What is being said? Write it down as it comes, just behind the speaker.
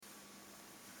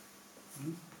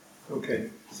Okay,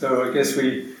 so I guess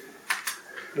we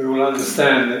will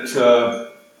understand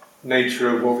that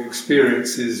nature of what we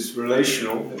experience is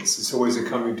relational. It's always a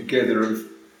coming together of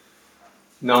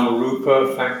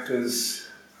nama-rupa factors,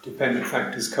 dependent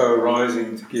factors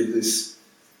co-arising to give this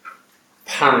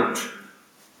apparent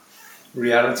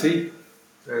reality,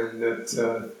 and that's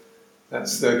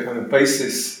the kind of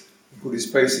basis,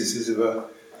 Buddhist basis is of a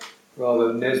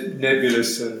rather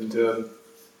nebulous and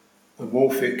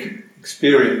amorphic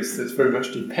experience that's very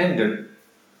much dependent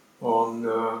on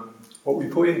what we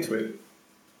put into it.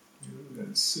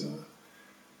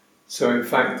 So in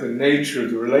fact the nature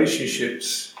of the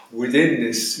relationships within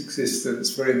this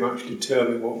existence very much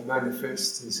determine what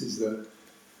manifests. This is the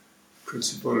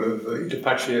principle of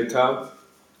idappaccayata,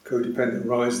 codependent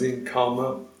arising,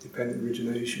 karma, dependent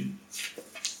origination.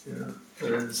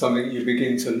 And something you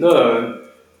begin to learn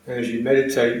as you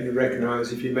meditate. You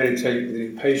recognise if you meditate with an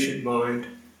impatient mind,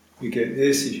 you get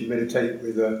this. If you meditate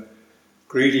with a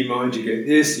greedy mind, you get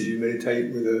this. If you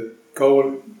meditate with a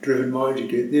goal-driven mind, you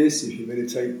get this. If you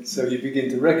meditate, so you begin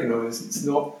to recognise it's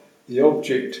not the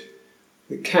object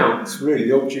that counts. Really,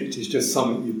 the object is just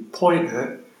something you point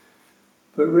at.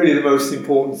 But really, the most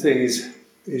important thing is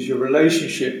your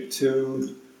relationship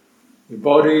to your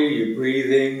body, your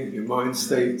breathing, your mind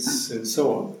states, and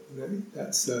so on.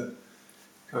 That's the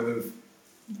kind of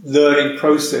learning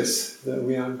process that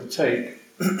we undertake.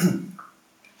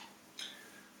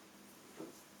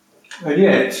 And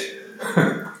yet,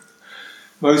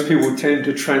 most people tend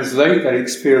to translate that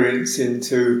experience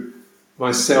into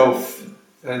myself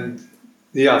and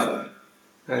the other.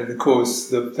 And of course,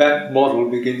 that model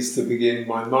begins to begin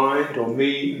my mind, or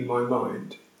me and my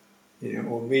mind,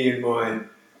 or me and my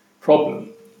problem.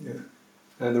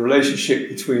 And the relationship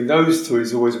between those two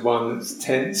is always one that's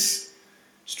tense,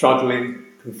 struggling,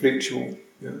 conflictual.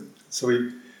 So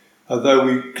although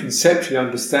we conceptually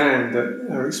understand that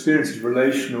our experience is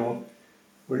relational,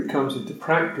 when it comes into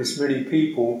practice, many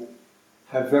people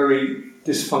have very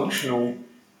dysfunctional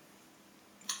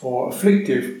or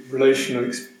afflictive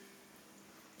relational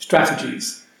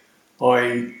strategies.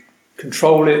 I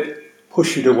control it,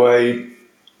 push it away,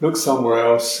 look somewhere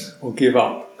else, or give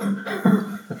up.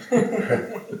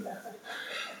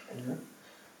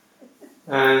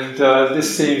 And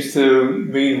this seems to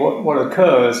mean what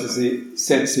occurs is the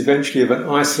sense eventually of an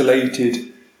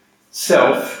isolated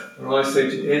self, an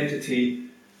isolated entity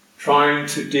trying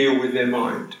to deal with their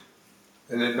mind,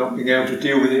 and then not being able to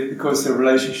deal with it because the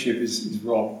relationship is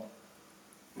wrong.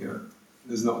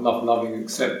 There's not enough loving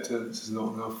acceptance, there's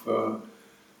not enough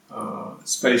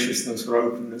spaciousness or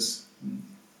openness.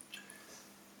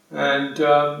 And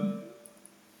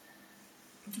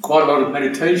quite a lot of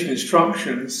meditation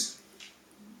instructions,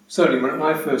 certainly when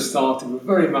I first started, were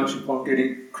very much upon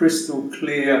getting crystal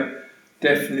clear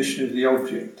definition of the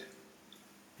object,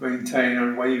 maintain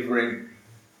unwavering,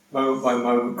 moment by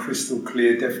moment, crystal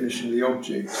clear definition of the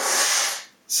object.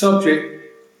 Subject,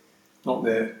 not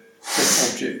there,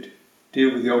 just object.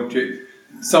 Deal with the object.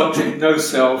 Subject, no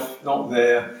self, not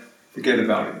there, forget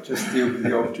about it, just deal with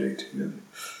the object.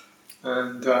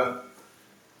 And the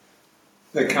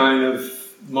kind of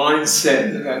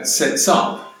mindset that sets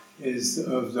up is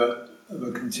of a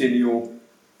continual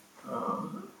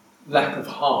lack of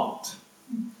heart.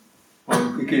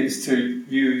 One begins to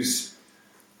use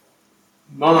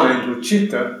mind or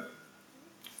citta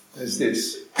as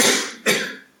this,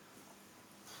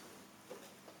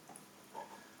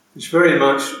 which very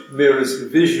much mirrors the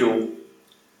visual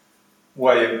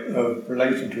way of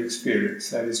relating to experience,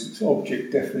 that is, its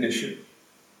object definition,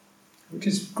 which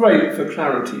is great for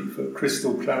clarity, for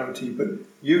crystal clarity, but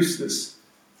useless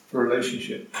for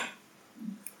relationship.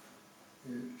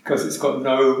 Because it's got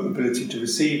no ability to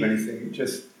receive anything, it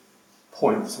just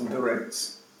points and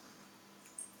directs.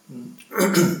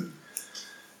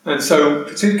 And so,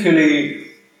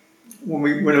 particularly when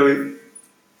we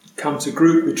come to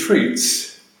group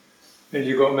retreats, and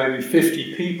you've got maybe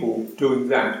 50 people doing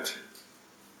that,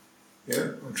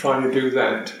 or trying to do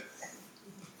that,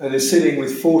 and they're sitting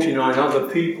with 49 other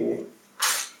people,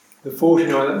 the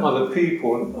 49 other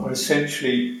people are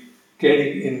essentially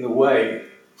getting in the way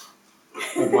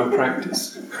of my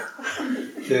practice.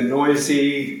 They're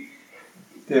noisy,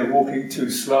 they're walking too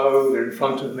slow, they're in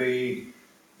front of me,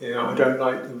 I don't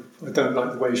like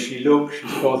the way she looks,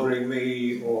 she's bothering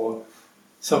me, or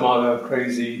some other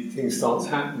crazy thing starts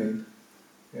happening.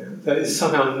 That is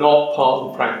somehow not part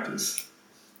of the practice.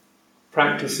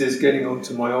 Practice is getting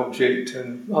onto my object,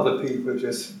 and other people are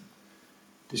just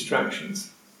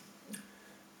distractions.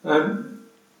 And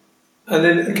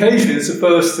then occasionally there's a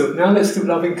burst of, now let's do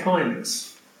loving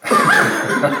kindness.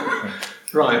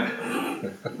 Right.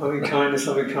 loving kindness,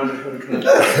 loving kindness, loving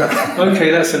kindness.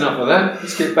 Okay, that's enough of that.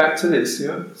 Let's get back to this, you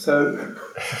know. So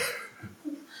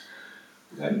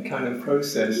that kind of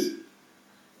process.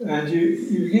 And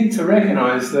you begin to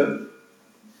recognise that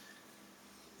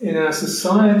in our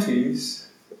societies,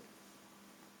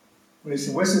 well, it's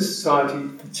in Western society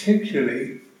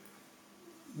particularly,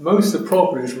 most of the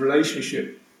problem is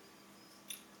relationship.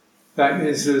 That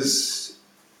is, there's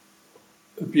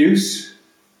abuse,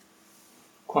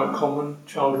 quite common,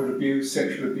 childhood abuse,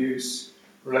 sexual abuse,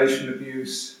 relational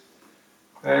abuse,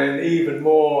 and even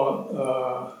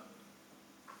more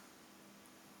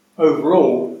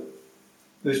overall,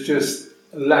 there's just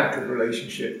a lack of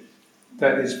relationship.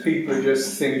 That is, people are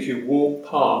just things you walk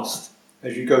past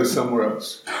as you go somewhere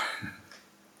else.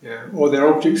 Yeah. Or they're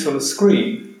objects on a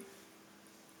screen.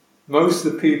 Most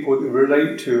of the people that we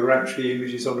relate to are actually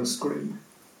images on a screen.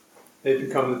 They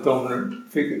become the dominant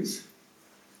figures.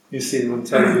 You see them on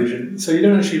television. So you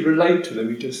don't actually relate to them,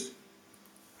 you just...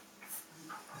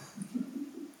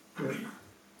 Yeah.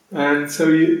 And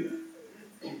so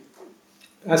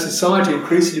our society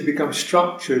increasingly becomes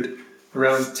structured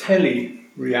around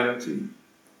tele-reality,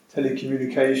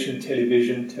 telecommunication,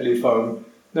 television, telephone.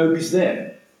 Nobody's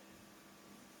there.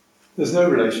 There's no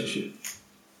relationship.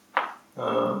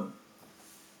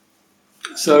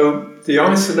 So the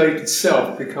isolated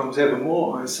self becomes ever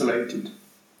more isolated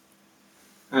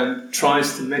and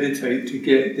tries to meditate to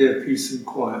get their peace and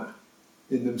quiet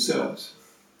in themselves.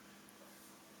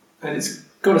 And it's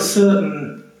got a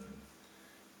certain...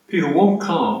 People want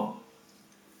calm,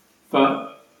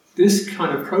 but this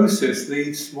kind of process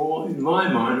leads more, in my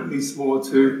mind, it leads more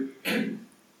to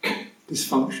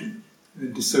dysfunction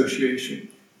and dissociation.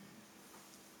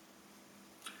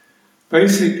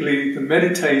 Basically, the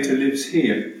meditator lives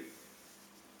here,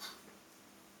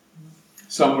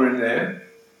 somewhere in there,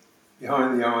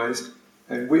 behind the eyes,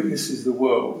 and witnesses the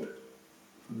world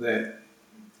from there,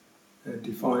 and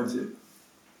defines it.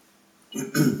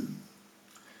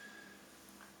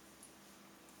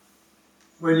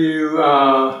 When you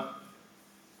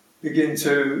begin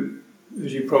to,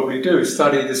 as you probably do,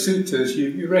 study the suttas,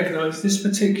 you recognise this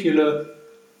particular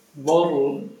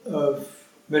model of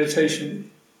meditation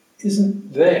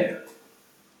isn't there.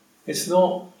 It's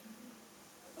not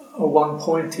a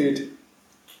one-pointed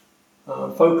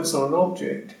focus on an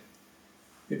object.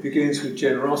 It begins with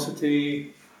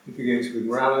generosity, it begins with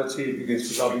morality, it begins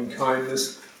with loving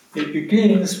kindness. It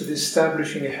begins with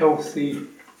establishing a healthy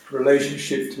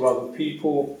relationship to other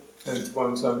people and to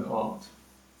one's own heart.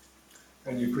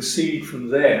 And you proceed from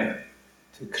there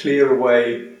to clear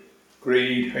away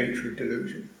greed, hatred,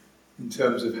 delusion, in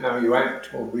terms of how you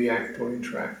act or react or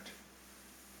interact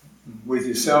with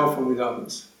yourself or with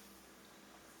others.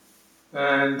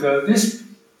 And this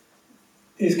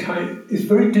is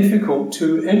very difficult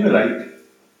to emulate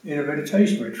in a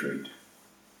meditation retreat.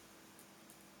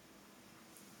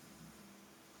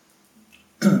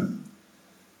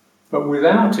 But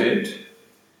without it,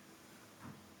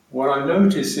 what I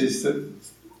notice is that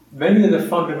many of the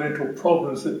fundamental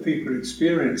problems that people are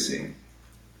experiencing,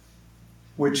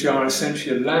 which are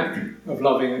essentially a lack of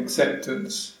loving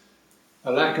acceptance,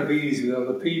 a lack of ease with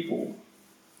other people,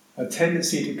 a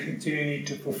tendency to continue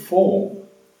to perform,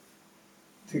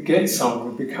 to get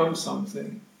somewhere, become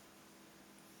something,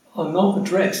 are not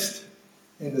addressed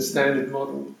in the standard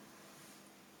model.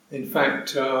 In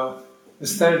fact, the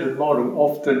standard model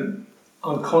often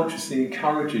unconsciously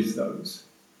encourages those.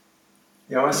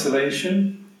 The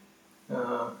isolation,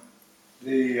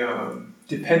 the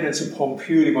dependence upon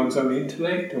purely one's own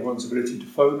intellect and one's ability to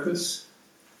focus,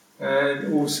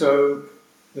 and also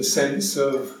the sense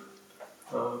of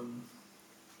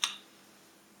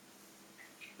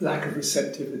lack of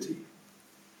receptivity.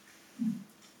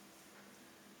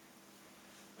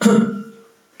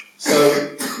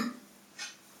 So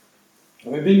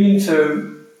we begin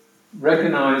to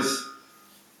recognize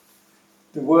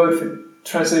the word for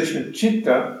translation of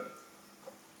citta,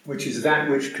 which is that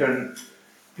which can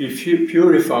be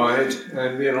purified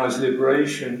and realize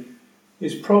liberation,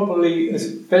 is probably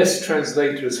as best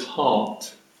translated as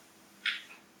heart,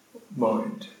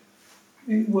 mind.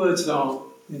 Words are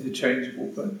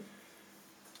interchangeable, but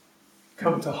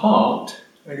come to heart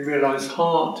and you realize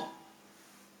heart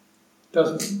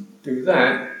doesn't do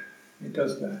that, it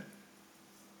does that.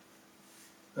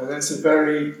 And that's a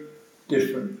very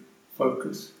different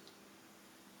focus.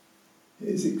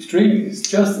 It's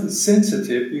just as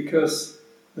sensitive because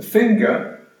the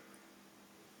finger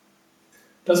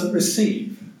doesn't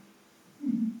receive,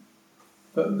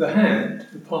 but the hand,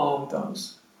 the palm,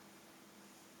 does.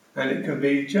 And it can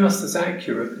be just as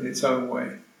accurate in its own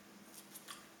way.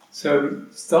 So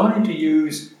starting to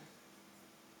use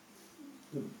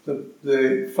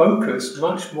the focus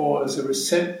much more as a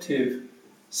receptive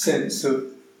sense of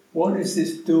what is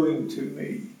this doing to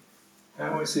me?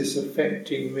 How is this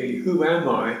affecting me? Who am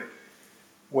I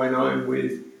when I'm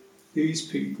with these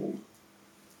people?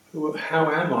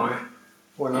 How am I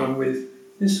when I'm with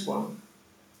this one?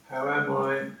 How am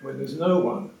I when there's no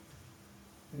one?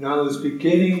 In other words,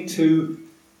 beginning to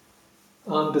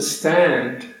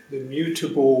understand the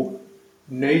mutable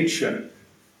nature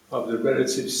of the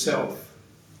relative self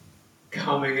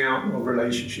coming out of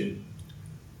relationship,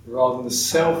 rather than the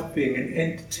self being an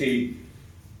entity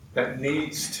that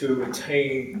needs to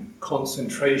attain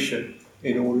concentration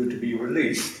in order to be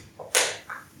released,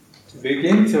 to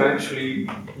begin to actually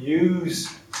use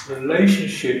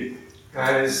relationship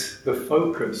as the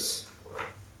focus,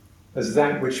 as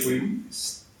that which we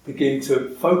begin to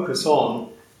focus on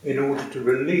in order to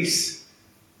release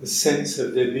the sense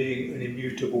of there being an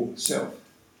immutable self,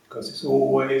 because it's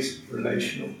always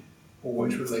relational,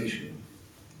 always relational.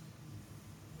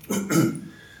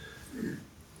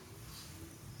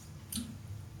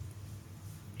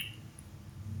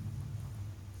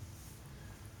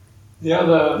 The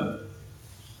other,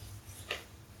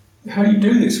 how do you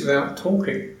do this without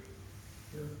talking?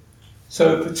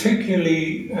 So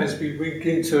particularly as we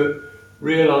begin to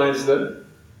realise that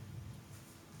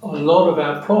a lot of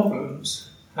our problems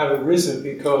have arisen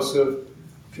because of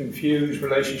confused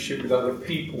relationship with other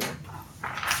people,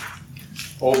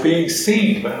 or being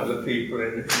seen by other people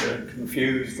in a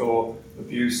confused or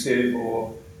abusive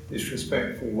or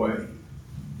disrespectful way.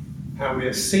 How we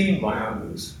are seen by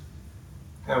others,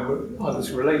 how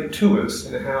others relate to us,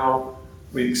 and how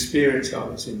we experience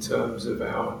others in terms of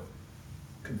our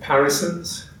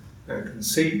comparisons, our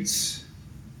conceits,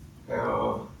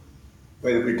 our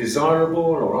whether we're desirable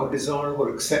or undesirable,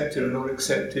 accepted or not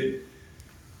accepted,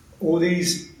 all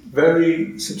these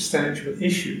very substantial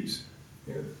issues.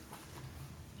 Yeah.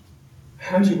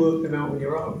 How do you work them out on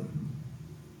your own?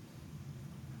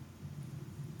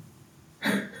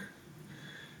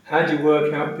 How do you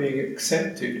work out being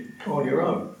accepted on your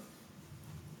own?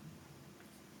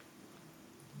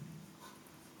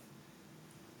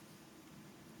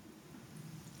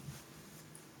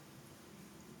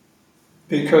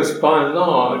 Because by and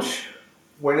large,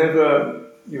 whenever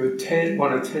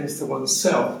one attends to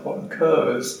oneself, what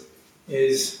occurs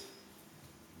is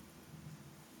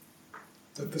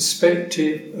the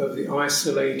perspective of the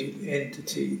isolated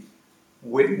entity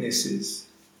witnesses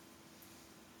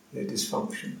their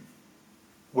dysfunction,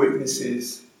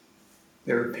 witnesses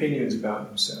their opinions about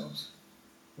themselves,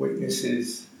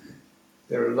 witnesses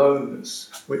their aloneness,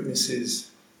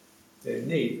 witnesses their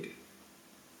need.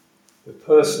 The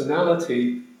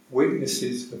personality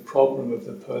witnesses the problem of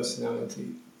the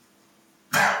personality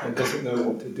and doesn't know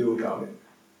what to do about it.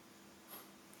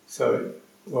 So,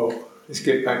 well, let's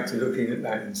get back to looking at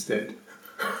that instead.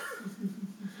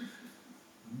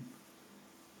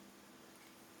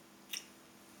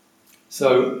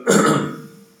 So,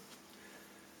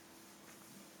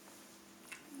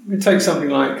 we take something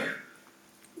like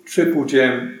Triple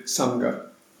Gem Sangha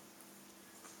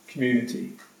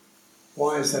community.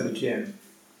 Why is that a gem?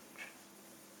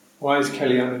 Why is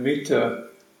Kalyanamitta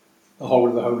the whole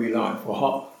of the holy life, or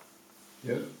heart?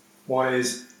 Yeah? Why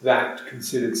is that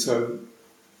considered so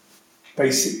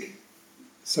basic,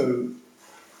 so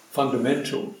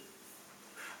fundamental?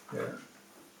 Yeah.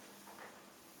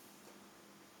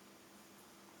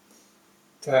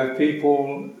 To have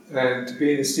people and to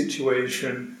be in a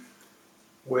situation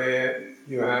where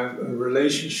you have a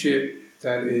relationship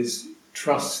that is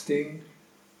trusting,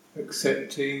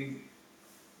 accepting,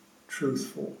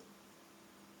 truthful.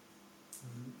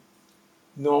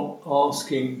 Not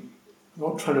asking,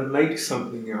 not trying to make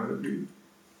something out of you,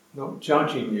 not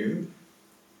judging you,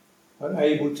 but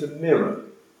able to mirror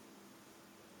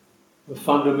the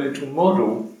fundamental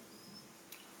model,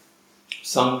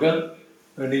 Sangha,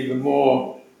 and even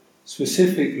more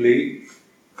specifically,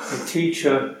 the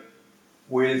teacher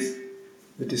with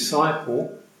the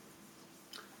disciple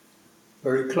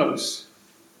very close.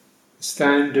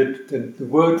 Standard, the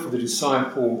word for the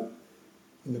disciple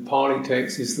in the Pali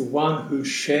text is the one who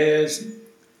shares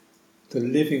the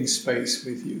living space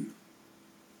with you.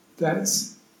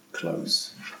 That's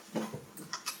close.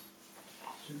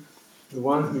 The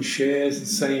one who shares the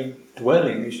same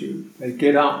dwelling as you. They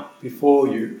get up before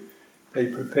you, they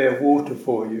prepare water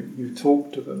for you, you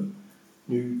talk to them,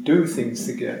 you do things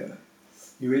together,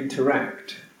 you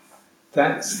interact.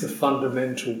 That's the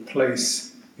fundamental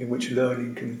place in which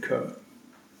learning can occur.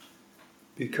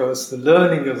 Because the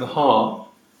learning of the heart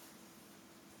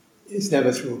is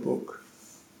never through a book.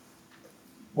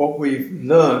 What we've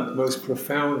learnt most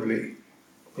profoundly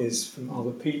is from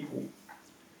other people.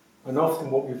 And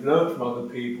often what we've learned from other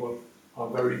people are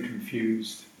very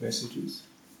confused messages.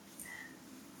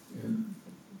 Yeah.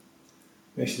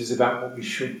 Messages about what we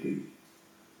should be.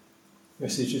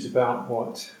 Messages about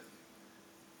what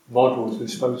models we're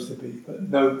supposed to be. But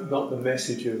no, not the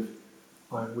message of,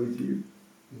 I'm with you,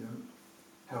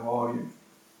 how are you?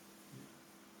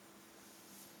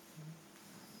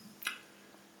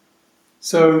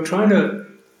 So trying to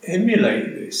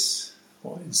emulate this,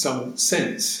 in some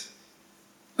sense,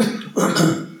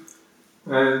 and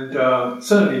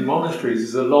certainly in monasteries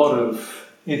there's a lot of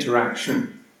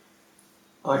interaction.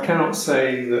 I cannot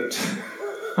say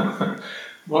that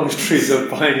monasteries are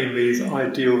by any means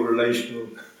ideal relational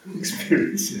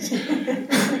experiences,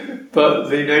 but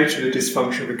the nature of the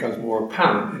dysfunction becomes more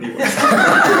apparent anyway.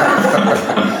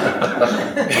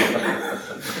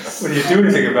 Whether you do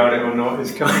anything about it or not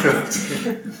is kind of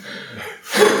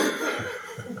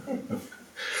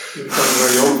it becomes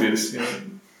very obvious,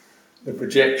 the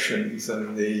projections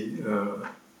and the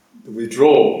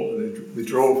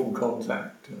withdrawal from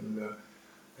contact and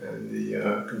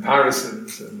the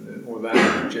comparisons and all that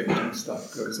projecting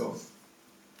stuff goes on.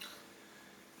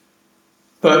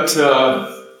 But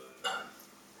a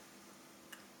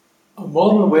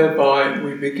model whereby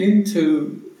we begin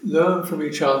to learn from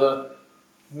each other,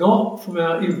 not from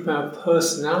even from our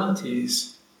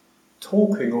personalities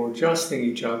talking or adjusting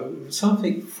each other, but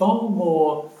something far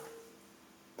more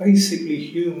basically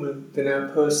human than our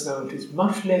personalities,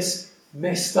 much less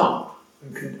messed up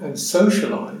and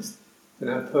socialized than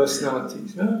our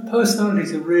personalities. Our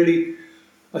personalities are really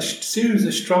a series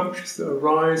of structures that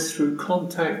arise through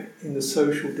contact in the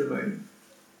social domain.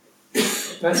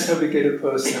 That's how we get a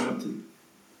personality.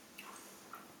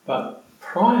 But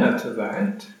prior to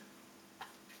that,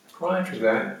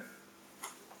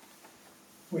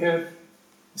 we have a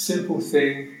simple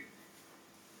thing,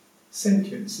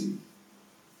 sentiency.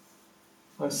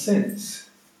 I sense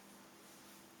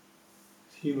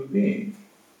a human being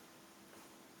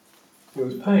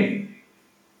feels pain,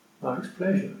 likes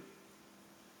pleasure,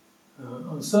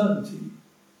 uncertainty,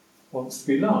 wants to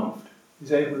be loved,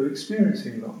 is able to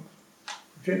experiencing love,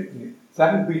 projecting it.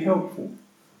 That would be helpful.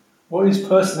 What his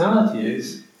personality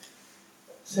is,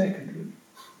 secondary.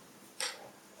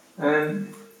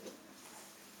 And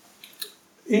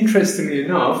interestingly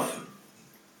enough,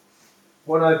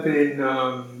 what I've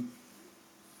been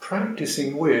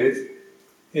practicing with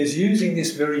is using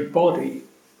this very body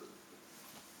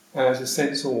as a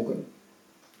sense organ.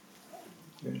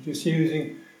 Just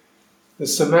using the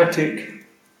somatic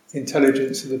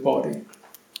intelligence of the body,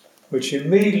 which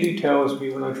immediately tells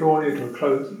me when I draw near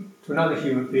to another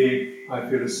human being, I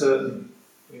feel a certain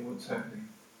in what's happening.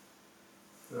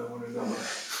 And I want to know it.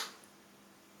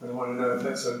 And I want to know if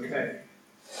that's okay.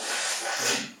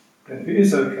 And if it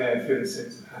is okay, I feel a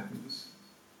sense of happiness.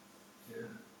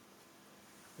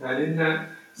 And in that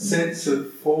sense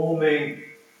of forming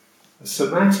a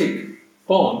somatic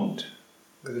bond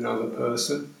with another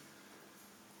person,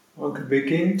 one can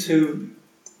begin to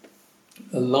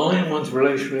align one's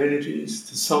relational energies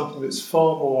to something that's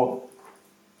far more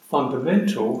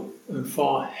fundamental and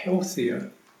far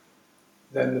healthier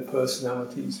than the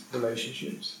personality's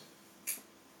relationships.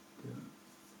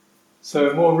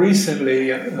 So more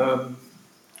recently, I've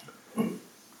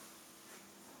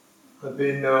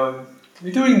been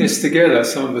we're doing this together.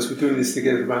 Some of us were doing this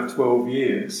together for about 12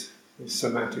 years. This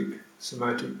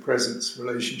somatic presence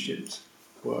relationships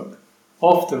work.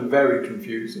 Often very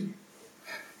confusing,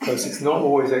 because it's not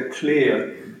always that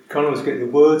clear. You can't always get the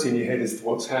words in your head as to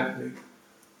what's happening.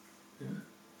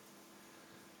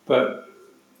 But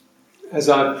as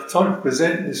I've tried to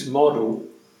present this model,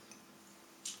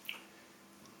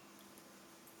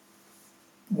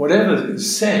 whatever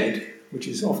is said, which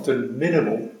is often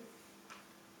minimal,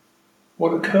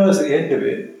 what occurs at the end of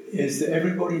it is that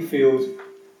everybody feels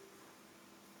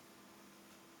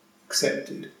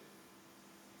accepted,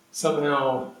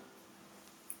 somehow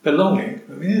belonging.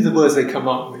 I mean, these are the words they come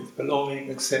up with: belonging,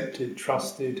 accepted,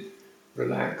 trusted,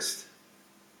 relaxed,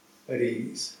 at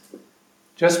ease.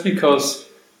 Just because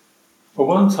for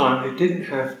one time they didn't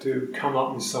have to come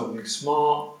up with something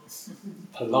smart,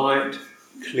 polite,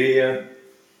 clear,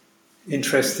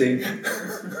 interesting,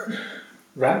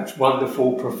 rapt,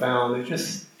 wonderful, profound. They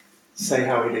just say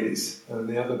how it is, and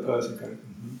the other person goes,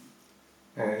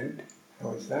 and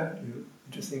how is that?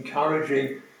 Just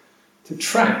encouraging to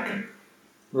track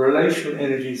relational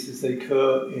energies as they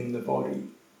occur in the body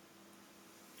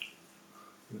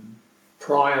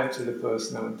prior to the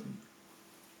personality.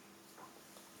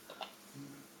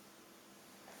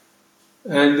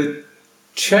 And the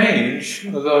change,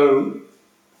 although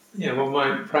one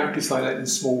might practice like that in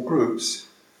small groups.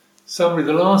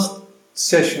 The last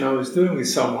session I was doing with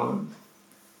someone,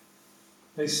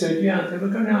 they said, they were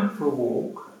going out for a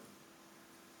walk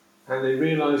and they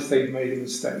realised they'd made a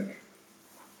mistake.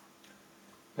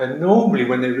 And normally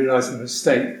when they realise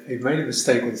they've made a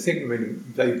mistake, or think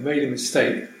they've made a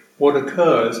mistake, what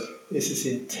occurs is this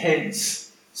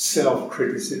intense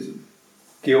self-criticism,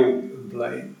 guilt and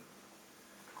blame.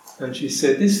 And she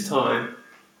said this time,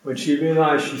 when she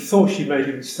realised she thought she made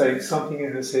a mistake, something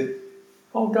in her said,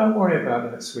 "Oh, don't worry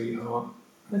about that, sweetheart.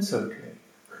 That's okay."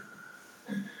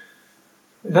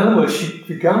 In other words, she'd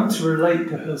begun to relate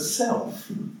to herself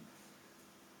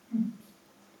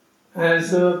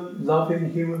as a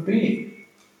loving human being,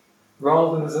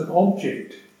 rather than as an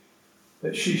object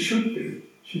that she should be.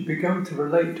 She'd begun to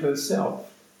relate to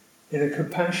herself in a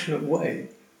compassionate way,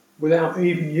 without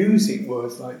even using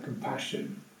words like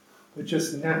compassion, but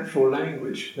just natural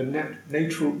language, the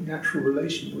natural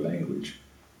relational language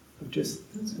of just,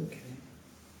 that's okay.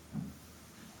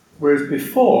 Whereas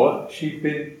before, she'd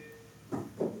been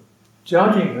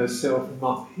judging herself from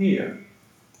up here,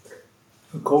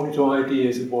 according to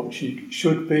ideas of what she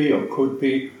should be or could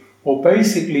be, or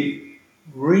basically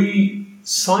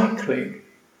recycling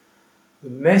the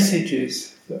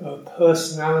messages that her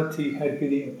personality had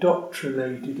been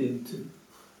indoctrinated into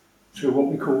through what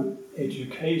we call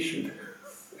education,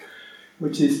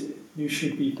 which is you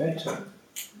should be better,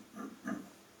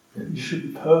 you should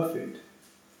be perfect,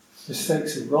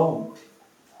 mistakes are wrong,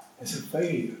 it's a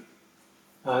failure,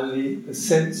 and the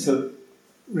sense of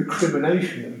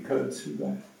recrimination that occurs through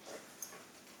that.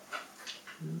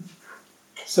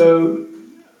 So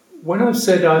when I've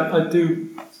said I've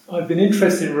been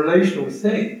interested in relational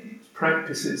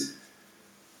practices,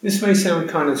 this may sound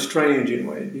kind of strange in a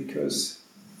way, because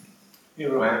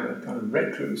here I am, a kind of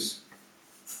recluse.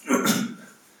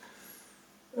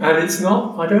 And it's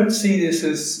not, I don't see this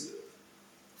as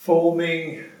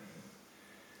forming,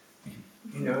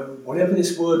 whatever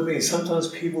this word means. Sometimes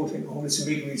people think, oh, it's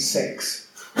immediately sex.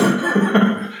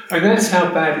 And that's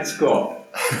how bad it's got.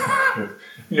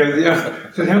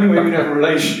 The only way you can have a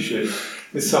relationship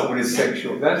with someone is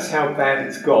sexual. That's how bad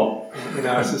it's got in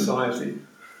our society.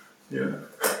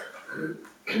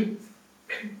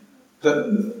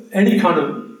 That any kind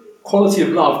of quality of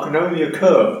love can only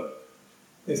occur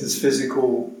if there's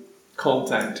physical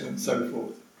contact and so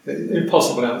forth. It's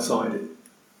impossible outside it,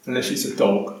 unless it's a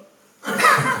dog.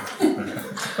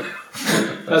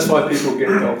 That's why people get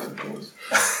dogs, of course.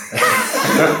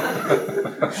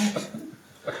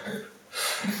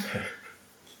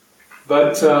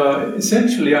 But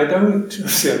essentially, I don't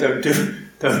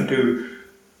do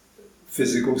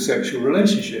physical sexual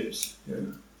relationships,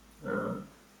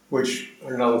 which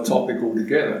are another topic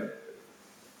altogether.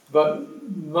 But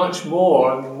I'm much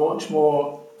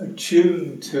more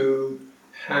attuned to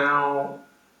how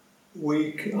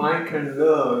I can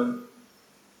learn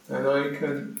and I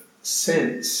can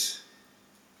sense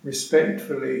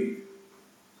respectfully,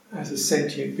 as a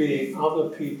sentient being, other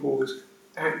people's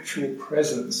actual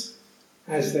presence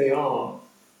as they are,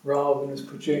 rather than as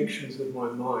projections of my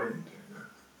mind,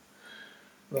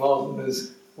 rather than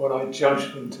as what I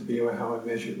judge them to be or how I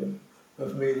measure them.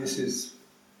 Of me, this is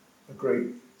a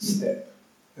great step.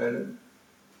 And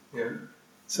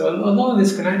so a lot of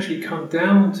this can actually come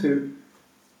down to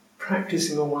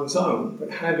practicing on one's own, but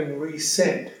having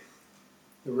reset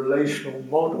the relational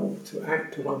model to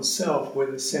act to oneself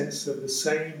with a sense of the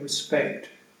same respect,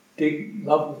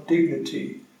 love of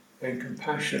dignity and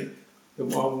compassion that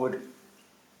one would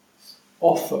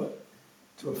offer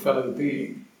to a fellow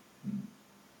being.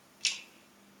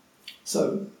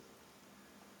 So,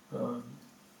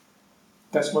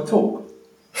 that's my talk.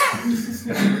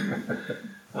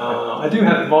 I do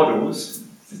have models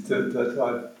that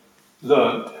I've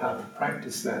learned how to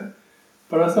practice that,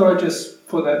 but I thought I'd just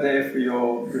put that there for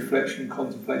your reflection and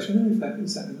contemplation. I don't know if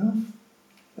is that enough?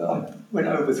 I went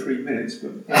over 3 minutes,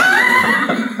 but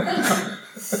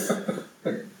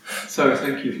so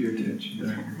thank you for your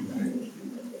attention.